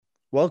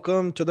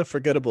Welcome to the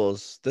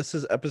Forgettables. This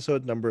is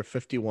episode number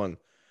 51.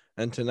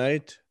 And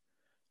tonight,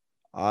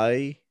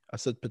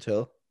 Asad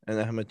Patel, and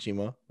Ahmed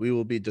Chima, we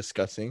will be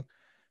discussing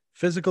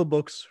physical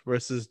books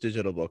versus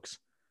digital books.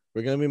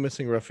 We're going to be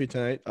missing Rafi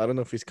tonight. I don't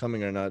know if he's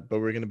coming or not, but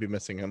we're going to be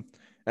missing him.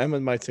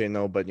 Ahmed might say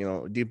no, but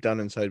deep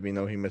down inside, we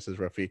know he misses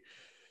Rafi.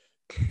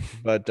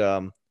 But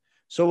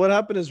so what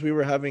happened is we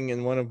were having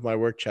in one of my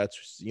work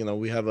chats,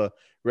 we have a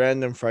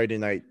random Friday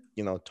night,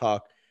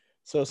 talk.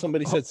 So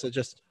somebody said,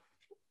 suggest.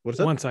 What is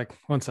that?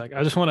 One sec.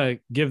 I just want to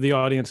give the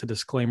audience a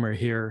disclaimer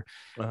here.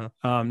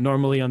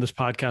 Normally on this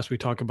podcast, we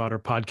talk about our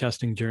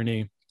podcasting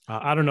journey.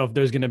 I don't know if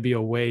there's going to be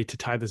a way to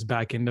tie this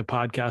back into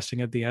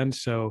podcasting at the end.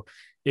 So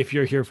if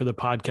you're here for the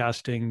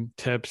podcasting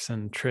tips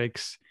and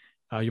tricks,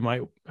 you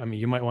might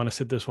want to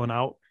sit this one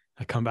out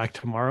and come back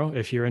tomorrow.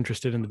 If you're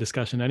interested in the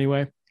discussion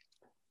anyway,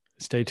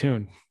 stay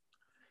tuned.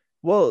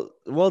 Well,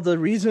 the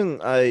reason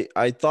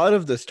I thought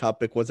of this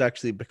topic was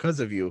actually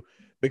because of you,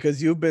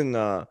 because you've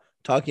been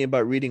talking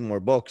about reading more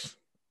books,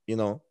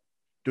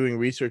 doing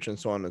research and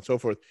so on and so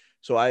forth.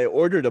 So I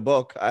ordered a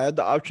book. I had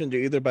the option to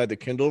either buy the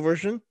Kindle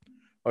version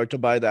or to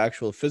buy the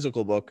actual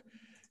physical book.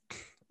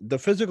 The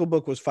physical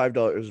book was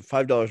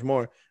 $5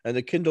 more, and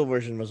the Kindle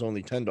version was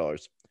only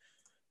 $10.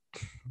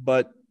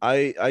 But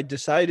I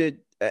decided,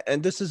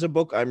 and this is a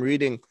book I'm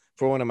reading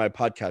for one of my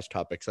podcast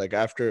topics. Like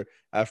after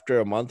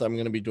a month, I'm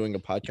going to be doing a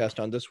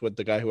podcast on this with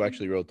the guy who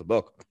actually wrote the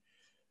book.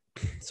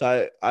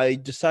 So I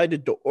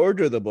decided to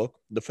order the book,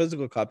 the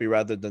physical copy,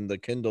 rather than the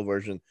Kindle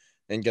version,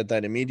 and get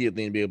that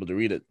immediately and be able to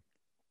read it.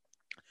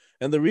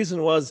 And the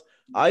reason was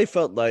I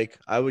felt like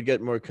I would get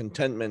more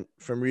contentment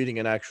from reading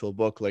an actual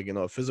book, like,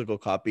 a physical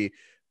copy,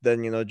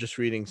 than, just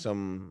reading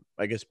some,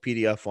 I guess,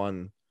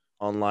 PDF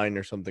online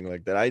or something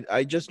like that.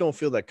 I just don't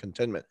feel that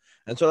contentment.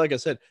 And so, like I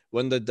said,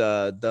 when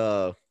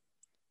the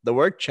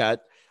work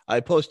chat,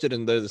 I posted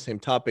in there the same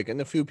topic, and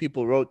a few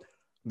people wrote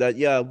that,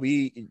 yeah,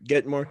 we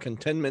get more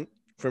contentment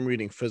from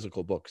reading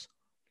physical books.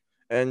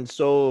 And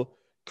so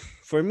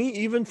for me,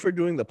 even for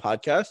doing the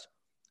podcast,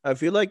 I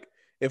feel like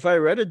if I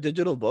read a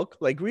digital book,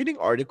 like reading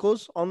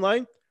articles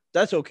online,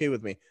 that's okay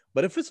with me.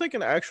 But if it's like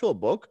an actual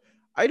book,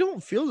 I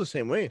don't feel the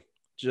same way.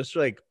 Just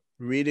like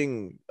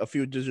reading a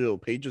few digital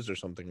pages or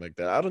something like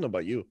that. I don't know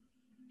about you.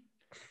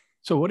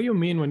 So what do you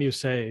mean when you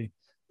say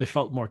they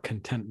felt more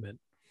contentment?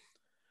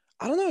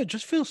 I don't know. It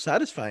just feels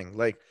satisfying.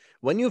 Like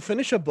when you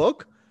finish a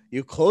book,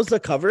 you close the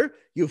cover,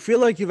 you feel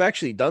like you've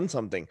actually done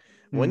something.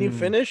 When you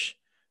finish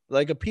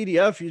like a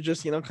PDF, you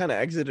just, kind of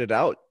exit it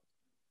out.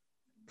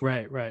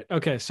 Right.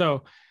 Okay.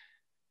 So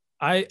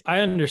I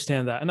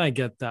understand that and I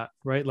get that,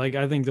 right? Like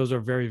I think those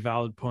are very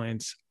valid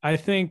points. I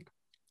think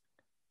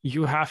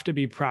you have to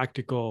be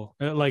practical.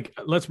 Like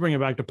let's bring it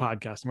back to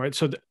podcasting, right?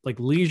 So like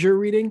leisure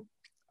reading,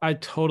 I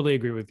totally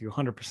agree with you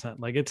 100%.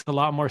 Like it's a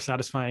lot more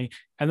satisfying.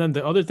 And then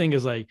the other thing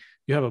is like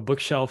you have a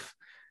bookshelf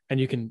and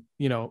you can,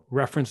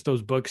 reference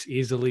those books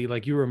easily.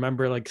 Like you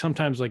remember, like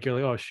sometimes like you're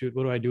like, oh shoot,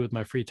 what do I do with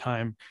my free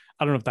time?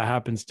 I don't know if that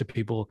happens to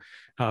people,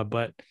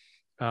 but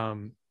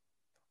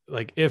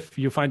like if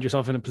you find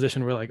yourself in a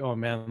position where like, oh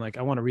man, like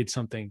I want to read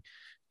something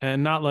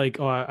and not like,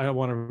 oh, I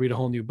want to read a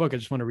whole new book. I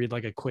just want to read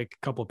like a quick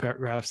couple of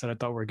paragraphs that I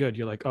thought were good.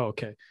 You're like, oh,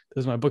 okay,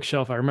 this is my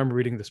bookshelf. I remember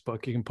reading this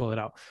book. You can pull it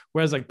out.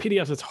 Whereas like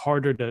PDFs, it's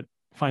harder to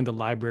find the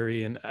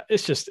library and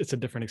it's a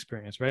different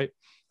experience. Right.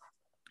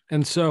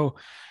 And so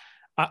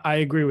I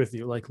agree with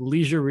you. Like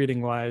leisure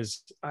reading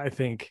wise, I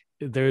think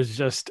there's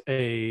just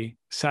a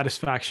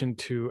satisfaction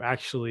to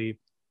actually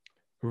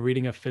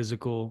reading a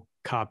physical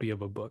copy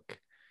of a book.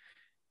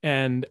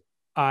 And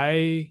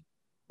I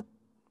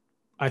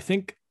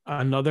think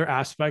another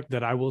aspect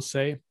that I will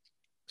say,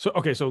 so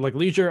like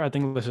leisure, I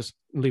think let's just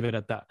leave it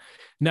at that.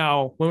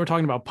 Now, when we're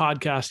talking about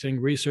podcasting,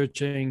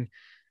 researching,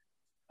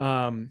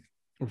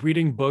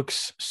 reading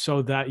books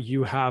so that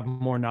you have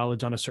more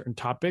knowledge on a certain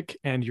topic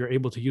and you're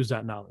able to use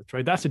that knowledge,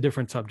 right? That's a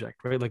different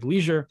subject, right? Like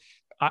leisure,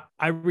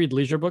 I read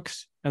leisure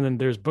books, and then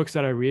there's books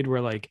that I read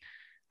where like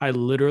I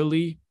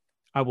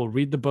will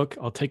read the book,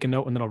 I'll take a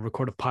note, and then I'll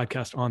record a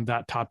podcast on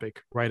that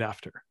topic right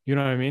after. You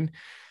know what I mean?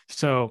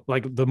 So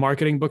like the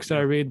marketing books that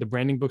I read, the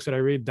branding books that I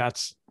read,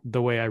 that's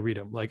the way I read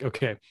them. Like,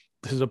 okay,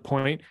 this is a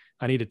point.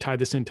 I need to tie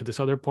this into this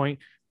other point.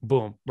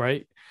 Boom.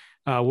 Right.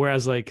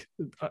 Whereas like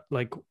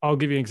I'll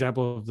give you an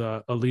example of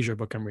a leisure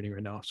book I'm reading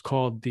right now. It's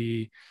called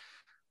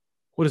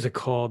what is it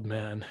called,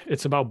 man?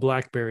 It's about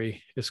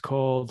BlackBerry. It's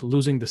called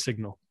Losing the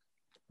Signal.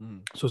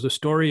 So it's the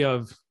story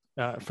of,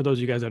 for those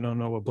of you guys that don't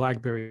know what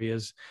BlackBerry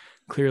is,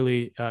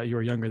 clearly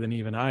you're younger than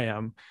even I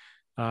am.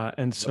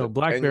 And so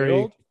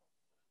BlackBerry,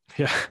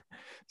 yeah.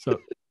 So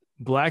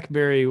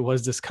BlackBerry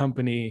was this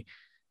company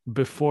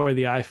before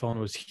the iPhone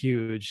was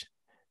huge.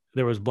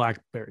 There was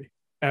BlackBerry.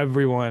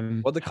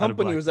 Everyone. Well, the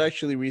company was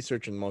actually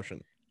Research in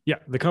Motion. Yeah,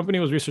 the company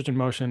was Research in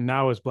Motion.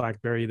 Now it's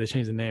BlackBerry. They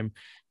changed the name.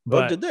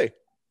 But did they?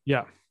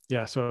 Yeah.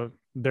 So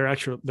their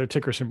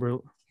ticker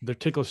symbol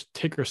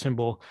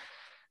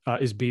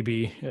is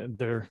BB.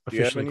 They're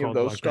officially called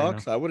those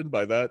stocks. Now. I wouldn't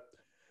buy that.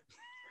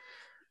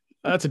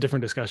 That's a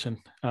different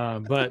discussion.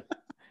 But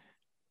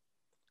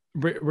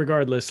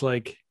regardless,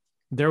 like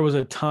there was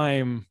a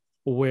time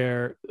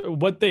where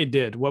what they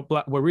did,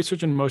 what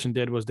Research in Motion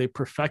did was they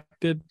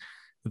perfected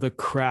the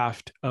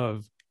craft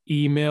of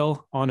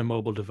email on a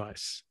mobile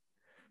device,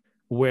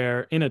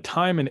 where in a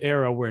time and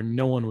era where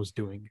no one was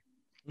doing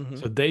it. Mm-hmm.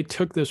 So they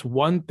took this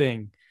one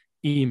thing,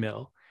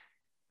 email,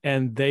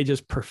 and they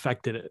just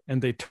perfected it.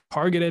 And they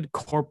targeted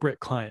corporate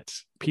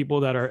clients,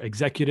 people that are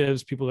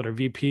executives, people that are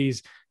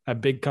VPs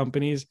at big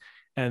companies,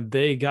 and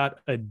they got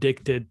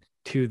addicted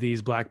to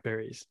these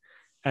Blackberries.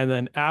 And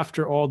then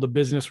after all the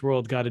business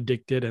world got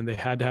addicted and they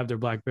had to have their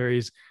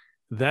Blackberries,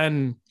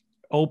 then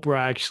Oprah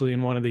actually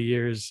in one of the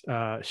years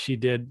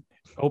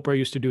Oprah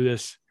used to do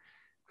this.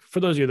 For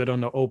those of you that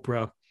don't know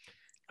Oprah,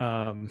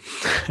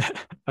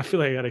 I feel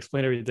like I got to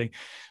explain everything.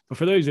 But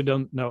for those who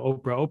don't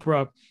know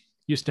Oprah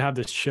used to have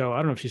this show. I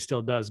don't know if she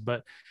still does,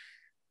 but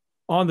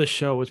on the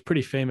show, it's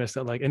pretty famous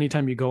that like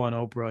anytime you go on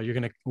Oprah, you're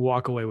going to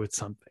walk away with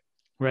something.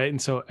 Right.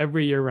 And so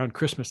every year around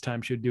Christmas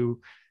time, she would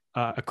do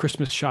a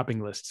Christmas shopping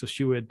list. So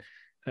she would,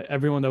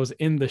 everyone that was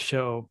in the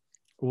show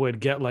would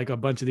get like a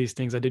bunch of these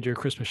things. I did your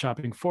Christmas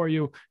shopping for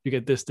you. You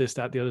get this,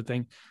 that, the other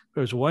thing.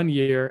 There was one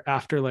year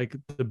after like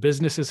the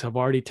businesses have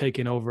already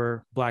taken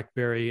over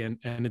BlackBerry and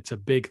it's a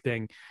big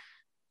thing.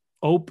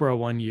 Oprah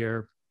one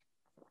year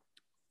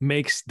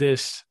makes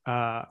this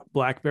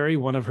BlackBerry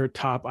one of her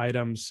top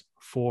items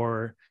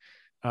for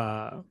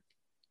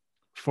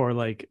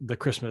like the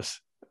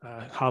Christmas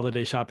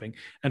holiday shopping.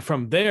 And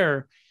from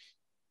there,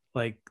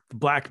 like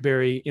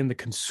BlackBerry in the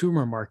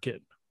consumer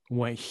market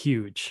went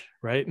huge,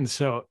 right? And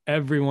so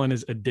everyone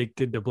is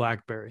addicted to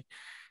BlackBerry.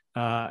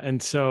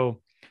 And so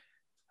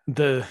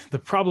the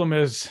problem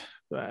is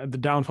the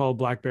downfall of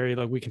BlackBerry.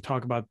 Like we can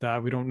talk about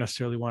that. We don't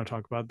necessarily want to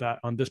talk about that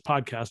on this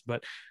podcast,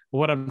 but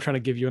what I'm trying to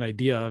give you an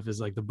idea of is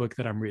like the book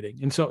that I'm reading.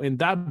 And so in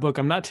that book,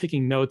 I'm not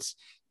taking notes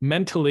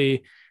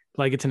mentally.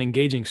 Like it's an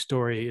engaging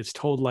story. It's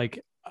told like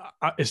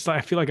it's.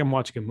 I feel like I'm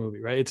watching a movie,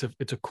 right?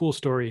 It's a cool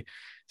story.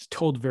 It's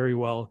told very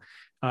well,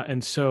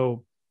 and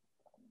so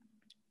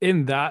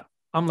in that,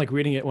 I'm like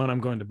reading it when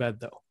I'm going to bed,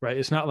 though, right?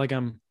 It's not like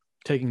I'm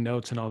taking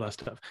notes and all that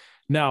stuff.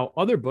 Now,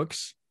 other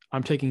books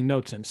I'm taking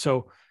notes in.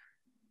 So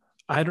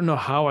I don't know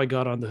how I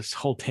got on this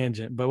whole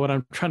tangent, but what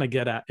I'm trying to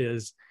get at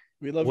is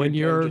We love when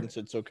your tangents.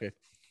 It's okay.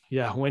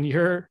 Yeah, when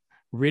you're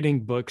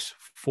reading books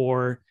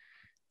for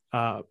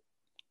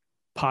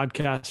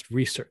podcast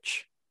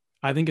research,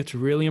 I think it's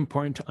really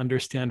important to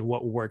understand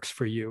what works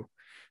for you.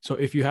 So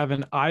if you have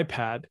an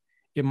iPad,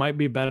 it might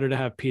be better to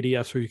have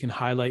PDFs where you can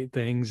highlight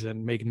things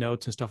and make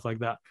notes and stuff like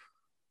that.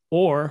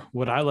 Or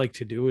what I like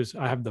to do is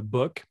I have the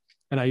book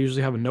and I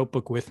usually have a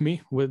notebook with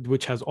me,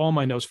 which has all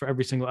my notes for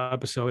every single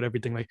episode,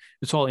 everything, like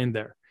it's all in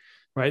there,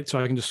 right? So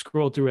I can just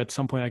scroll through. At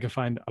some point I can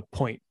find a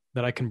point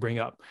that I can bring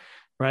up,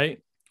 right?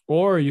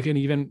 Or you can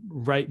even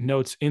write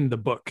notes in the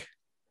book,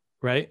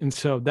 right? And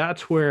so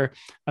that's where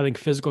I think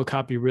physical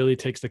copy really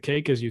takes the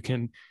cake, is you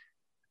can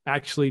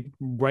actually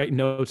write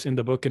notes in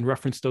the book and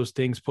reference those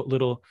things, put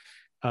little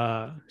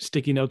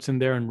sticky notes in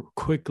there and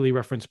quickly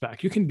reference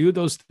back. You can do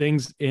those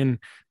things in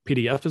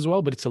PDF as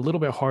well, but it's a little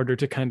bit harder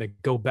to kind of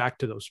go back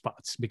to those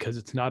spots because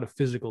it's not a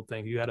physical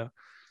thing. You got to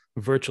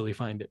virtually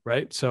find it,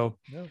 right? So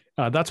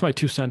that's my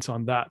 2 cents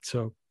on that.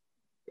 So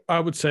I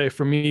would say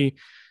for me,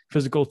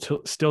 physical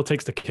still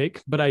takes the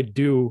cake, but I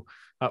do,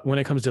 when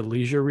it comes to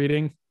leisure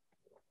reading,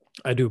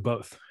 I do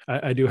both.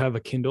 I do have a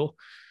Kindle.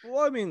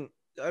 Well,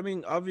 I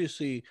mean,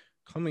 obviously,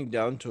 coming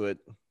down to it,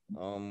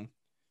 I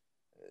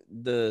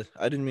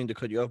didn't mean to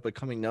cut you off, but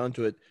coming down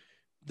to it,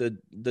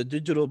 the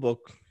digital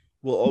book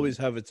will always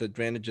have its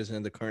advantages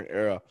in the current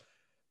era,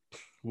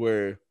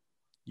 where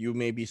you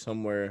may be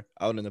somewhere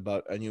out and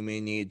about and you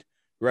may need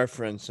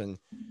reference, and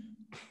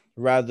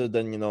rather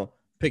than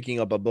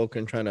picking up a book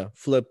and trying to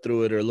flip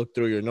through it or look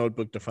through your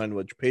notebook to find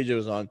which page it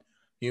was on,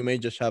 you may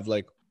just have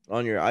like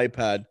on your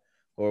iPad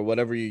or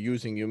whatever you're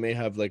using, you may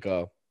have like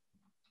a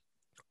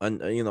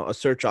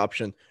search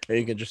option, and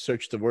you can just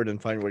search the word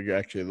and find what you're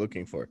actually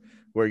looking for,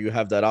 where you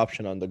have that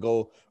option on the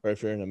go, or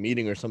if you're in a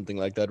meeting or something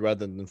like that,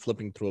 rather than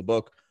flipping through a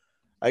book.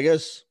 I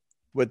guess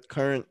with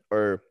current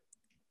or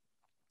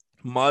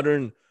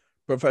modern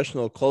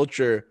professional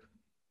culture,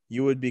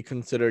 you would be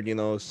considered,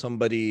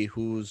 somebody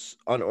who's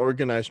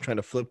unorganized, trying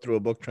to flip through a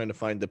book, trying to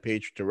find the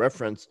page to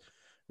reference,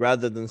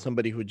 rather than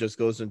somebody who just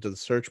goes into the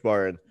search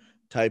bar and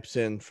types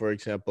in, for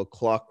example,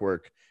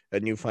 clockwork,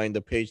 and you find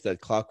the page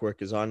that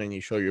clockwork is on, and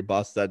you show your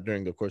boss that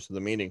during the course of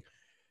the meeting.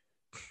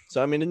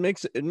 So, I mean, it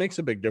makes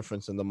a big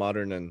difference in the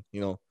modern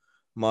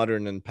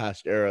and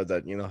past era,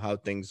 that, how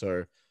things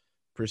are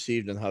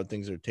perceived and how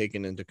things are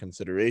taken into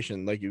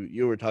consideration. Like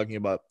you were talking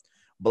about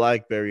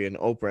BlackBerry and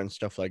Oprah and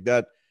stuff like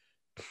that.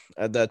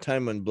 At that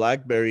time when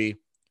BlackBerry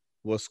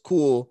was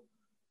cool,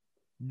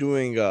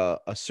 doing a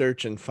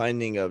search and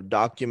finding a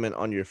document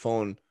on your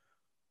phone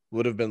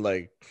would have been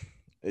like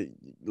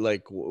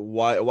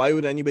why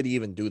would anybody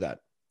even do that?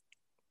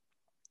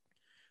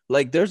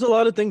 Like, there's a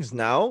lot of things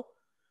now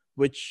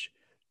which,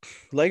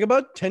 like,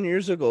 about 10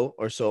 years ago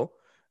or so,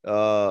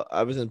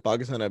 I was in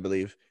Pakistan, I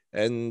believe,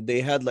 and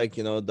they had like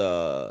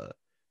the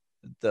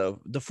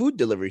food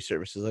delivery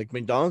services. Like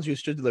McDonald's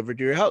used to deliver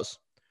to your house,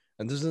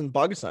 and this is in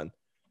Pakistan.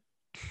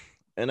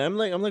 And I'm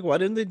like, why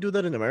didn't they do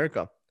that in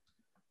America?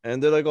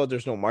 And they're like, oh,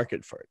 there's no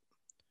market for it.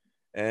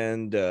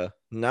 And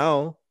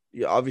now,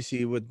 yeah,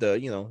 obviously, with the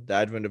the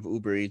advent of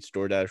Uber Eats,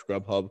 DoorDash,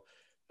 Grubhub,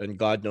 and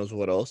God knows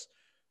what else,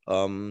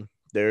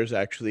 there's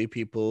actually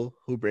people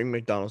who bring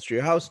McDonald's to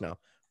your house now.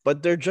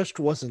 But there just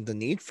wasn't the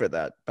need for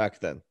that back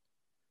then.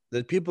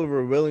 That people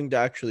were willing to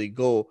actually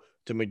go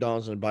to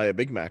McDonald's and buy a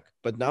Big Mac.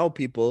 But now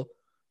people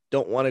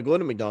don't want to go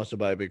to McDonald's to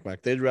buy a Big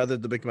Mac. They'd rather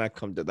the Big Mac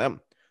come to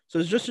them. So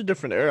it's just a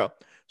different era.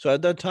 So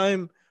at that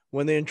time,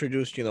 when they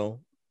introduced,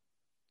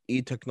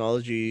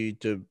 e-technology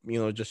to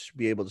just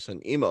be able to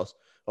send emails,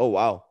 oh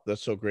wow,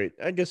 that's so great.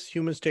 I guess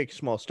humans take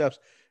small steps.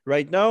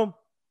 Right now,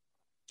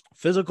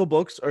 physical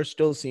books are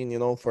still seen,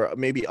 for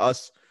maybe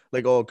us,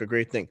 like, oh, a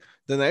great thing.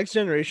 The next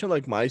generation,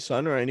 like my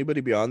son or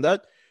anybody beyond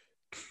that,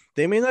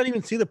 they may not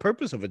even see the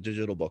purpose of a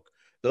digital book.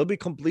 They'll be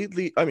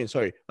completely, I mean,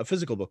 sorry, a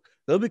physical book.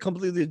 They'll be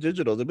completely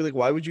digital. They'll be like,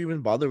 why would you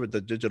even bother with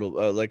the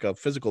digital, like a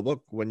physical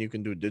book when you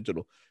can do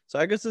digital? So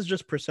I guess it's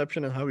just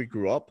perception and how we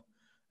grew up,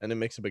 and it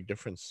makes a big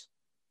difference.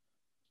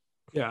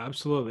 Yeah,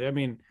 absolutely. I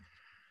mean,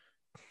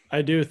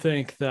 I do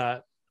think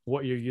that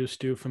what you're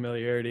used to,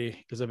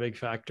 familiarity, is a big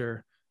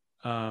factor.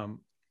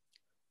 Um,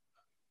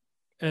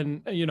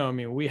 and I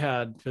mean, we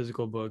had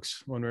physical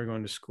books when we were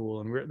going to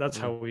school, and that's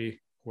how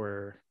we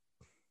were,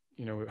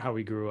 how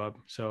we grew up.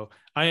 So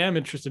I am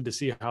interested to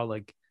see how,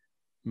 like,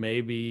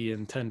 maybe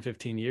in 10,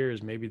 15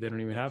 years, maybe they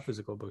don't even have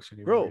physical books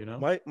anymore,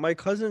 Bro, my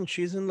cousin,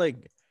 she's in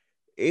like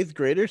eighth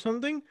grade or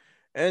something,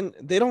 and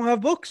they don't have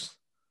books.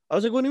 I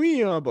was like, what do you mean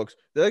you don't have books?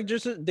 They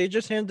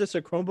just hand us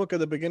a Chromebook at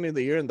the beginning of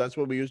the year, and that's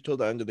what we use till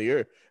the end of the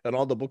year, and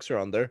all the books are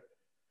on there.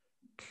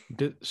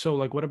 So,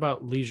 like, what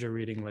about leisure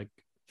reading, like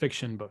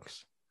fiction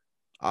books?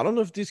 I don't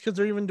know if these kids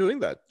are even doing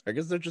that. I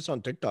guess they're just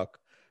on TikTok.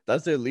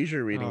 That's their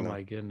leisure Oh reading now.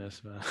 my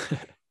goodness, man.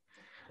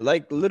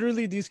 Like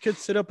literally, these kids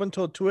sit up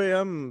until 2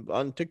 a.m.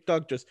 on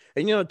TikTok just,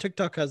 and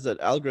TikTok has that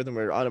algorithm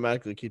where it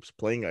automatically keeps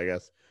playing, I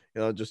guess.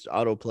 Just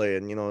autoplay,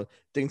 and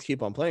things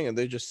keep on playing, and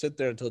they just sit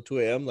there until 2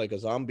 a.m. like a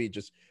zombie,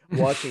 just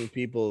watching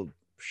people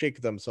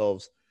shake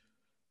themselves.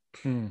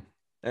 Hmm.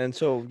 And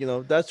so,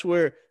 that's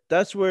where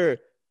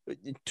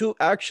to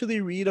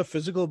actually read a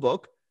physical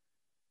book,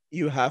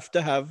 you have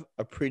to have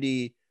a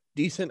pretty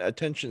decent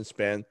attention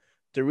span.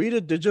 To read a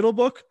digital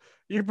book,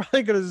 you're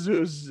probably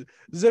gonna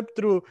zip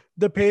through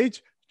the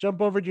page,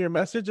 jump over to your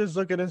messages,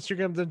 look at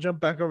Instagram, then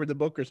jump back over the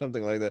book or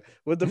something like that.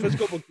 With the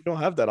physical book, you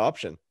don't have that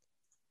option.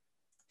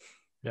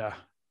 Yeah.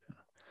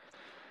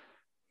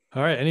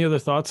 All right. Any other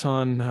thoughts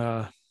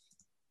on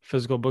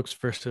physical books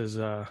versus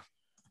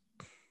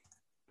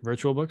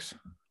virtual books?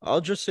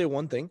 I'll just say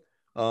one thing.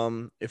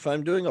 If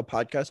I'm doing a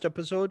podcast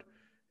episode,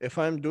 if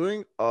I'm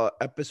doing a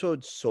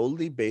episode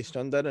solely based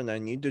on that and I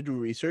need to do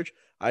research,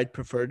 I'd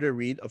prefer to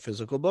read a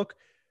physical book.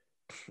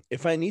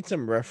 If I need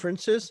some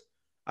references,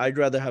 I'd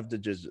rather have the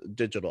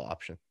digital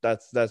option.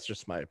 That's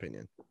just my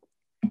opinion.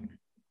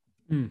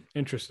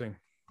 Interesting.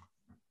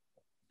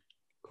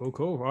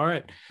 Cool. All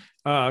right.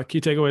 Key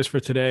takeaways for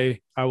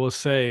today. I will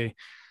say,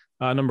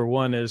 number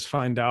one is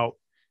find out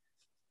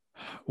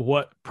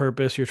what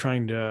purpose you're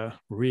trying to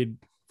read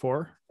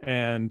for,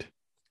 and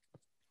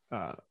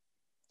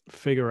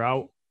figure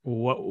out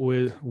what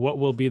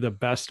will be the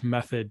best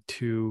method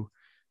to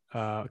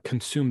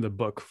consume the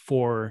book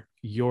for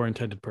your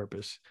intended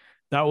purpose.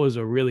 That was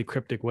a really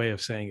cryptic way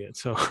of saying it,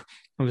 so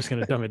I'm just going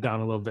to dumb it down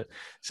a little bit.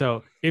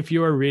 So if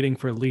you are reading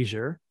for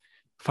leisure,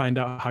 find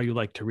out how you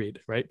like to read,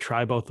 right?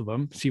 Try both of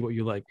them, see what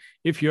you like.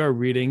 If you are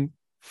reading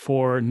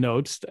for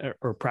notes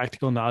or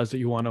practical knowledge that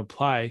you want to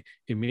apply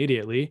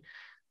immediately,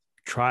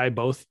 try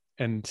both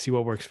and see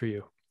what works for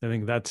you. I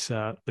think that's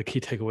the key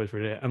takeaway for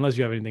today, unless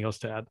you have anything else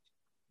to add.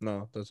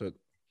 No, that's it.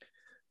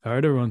 All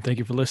right, everyone. Thank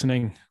you for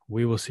listening.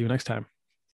 We will see you next time.